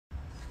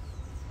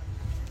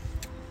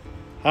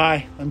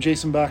Hi, I'm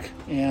Jason Buck,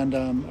 and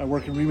I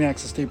work at Remax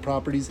Estate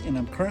Properties, and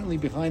I'm currently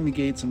behind the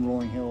gates in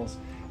Rolling Hills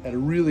at a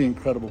really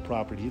incredible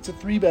property. It's a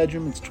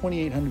 3-bedroom, it's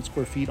 2,800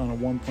 square feet on a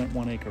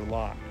 1.1 acre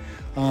lot.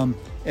 And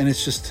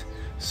it's just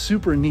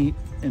super neat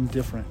and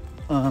different.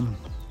 You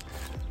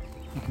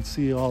can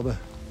see all the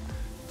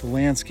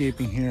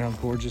landscaping here, how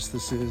gorgeous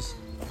this is,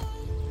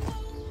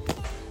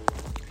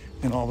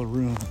 and all the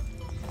room,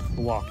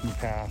 the walking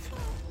path,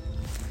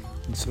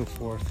 and so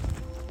forth.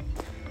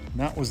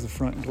 And that was the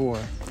front door.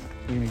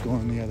 We're gonna go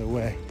in the other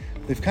way.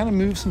 They've kind of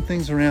moved some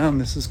things around.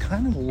 This is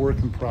kind of a work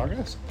in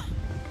progress.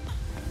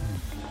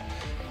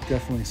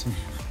 Definitely some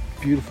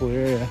beautiful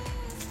area.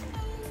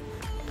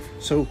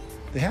 So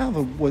they have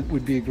what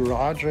would be a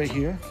garage right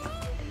here.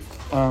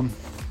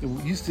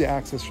 It used to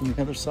access from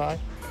the other side,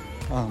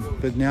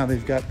 but now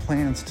they've got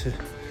plans to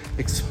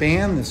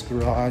expand this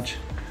garage,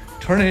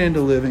 turn it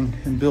into living,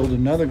 and build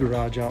another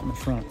garage out in the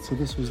front. So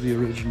this was the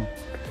original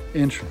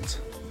entrance.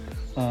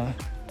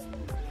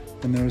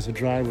 And there was a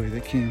driveway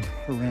that came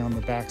around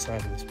the backside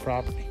of this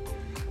property.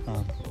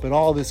 But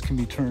all this can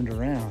be turned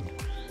around.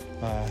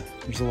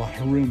 There's a lot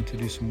of room to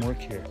do some work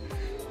here.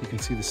 You can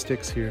see the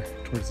sticks here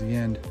towards the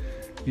end.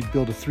 You'd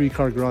build a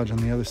 3-car garage on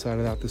the other side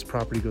of that. This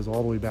property goes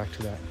all the way back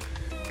to that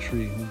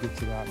tree. We'll get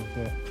to that in a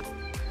bit.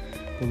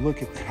 But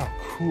look at how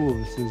cool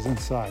this is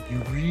inside.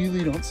 You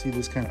really don't see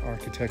this kind of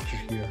architecture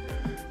here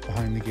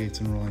behind the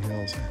gates in Rolling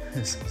Hills.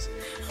 This is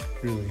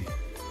really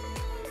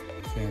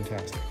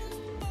fantastic.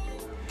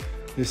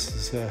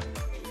 This is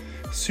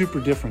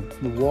super different.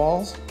 The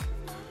walls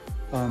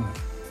are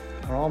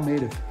all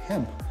made of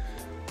hemp.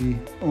 The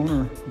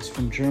owner is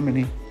from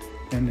Germany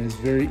and is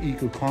very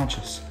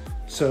eco-conscious.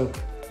 So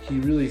he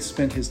really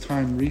spent his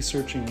time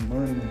researching and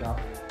learning about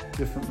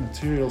different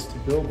materials to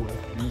build with.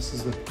 And this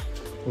is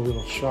a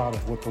little shot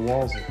of what the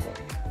walls look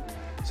like.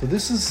 So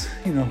this is,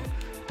 a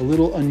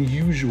little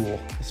unusual,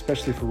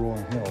 especially for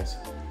Rolling Hills.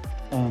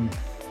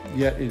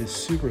 Yet it is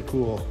super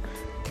cool,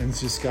 and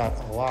it's just got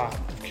a lot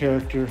of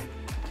character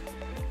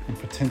and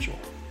potential.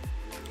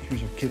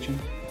 Here's our kitchen.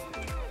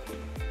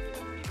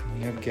 And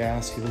you have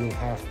gas, you have a little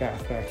half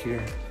bath back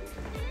here.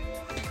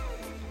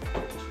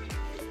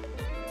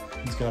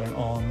 It's got an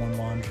all-in-one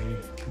laundry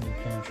and a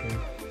pantry,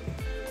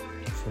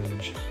 a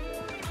fridge,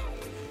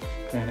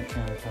 granite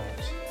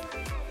countertops,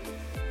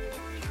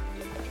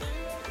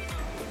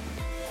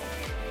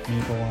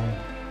 maple line.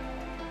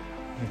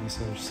 Like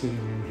this other sitting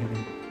room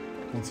here.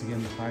 Once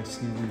again, the high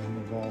ceiling and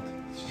the vault.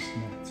 It's just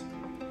nuts.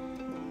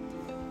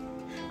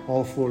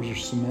 All the floors are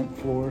cement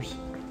floors.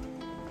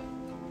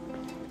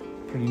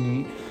 Pretty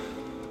neat.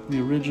 The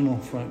original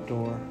front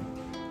door.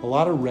 A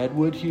lot of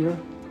redwood here.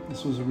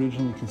 This was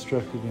originally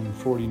constructed in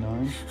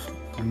 '49,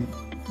 and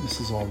this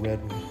is all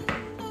redwood.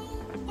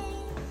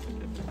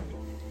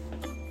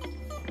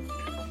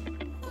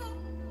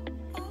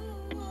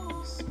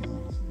 It's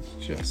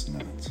just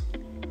nuts.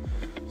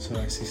 So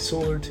I see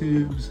solar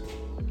tubes,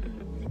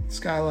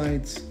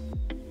 skylights,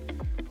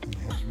 and it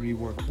has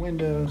reworked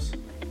windows.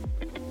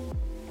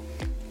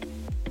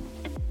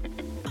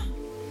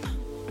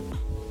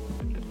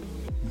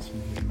 This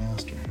would be the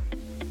master.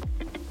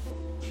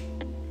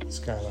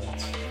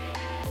 Skylights.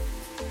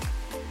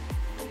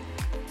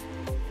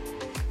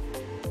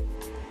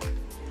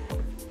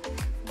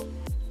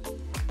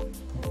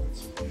 Oh,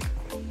 that's so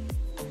beautiful.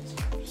 It's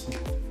hard to see.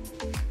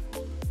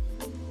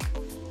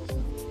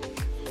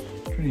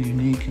 So, pretty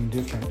unique and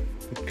different,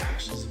 but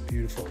gosh, this is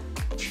beautiful.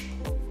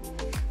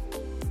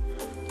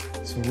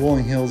 So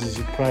Rolling Hills is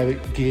your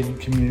private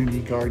gated community,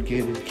 guard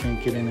gated, can't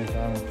get in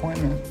without an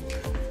appointment.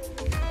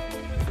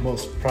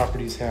 Most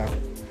properties have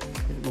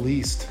at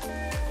least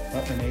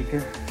an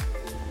acre,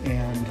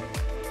 and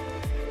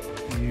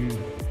you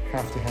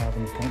have to have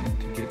an appointment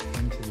to get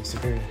into this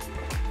area.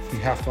 You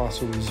have to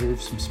also reserve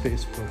some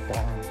space for a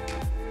barn.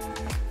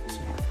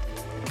 So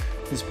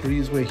this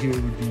breezeway here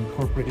would be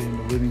incorporated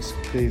into living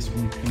space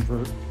when you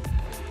convert.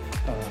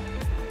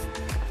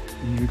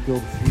 And you would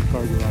build a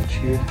 3-car garage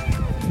here,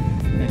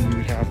 and you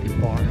would have your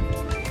barn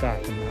back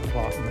in that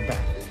lot in the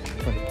back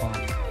by the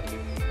pond.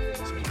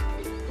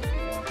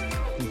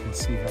 So you can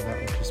see how that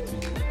would just be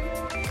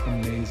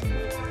amazing.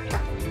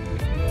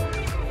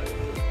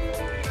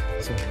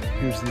 So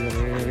here's the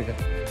other area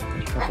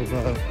up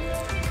above.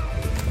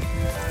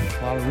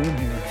 A lot of room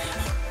here.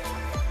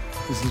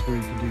 This is where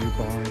you can do your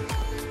barn.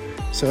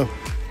 So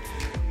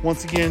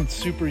once again,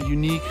 super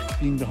unique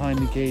being behind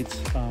the gates.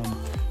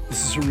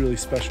 This is a really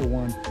special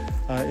one.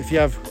 If you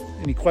have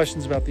any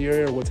questions about the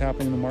area or what's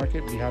happening in the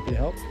market, I'd be happy to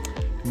help.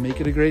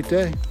 Make it a great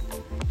day.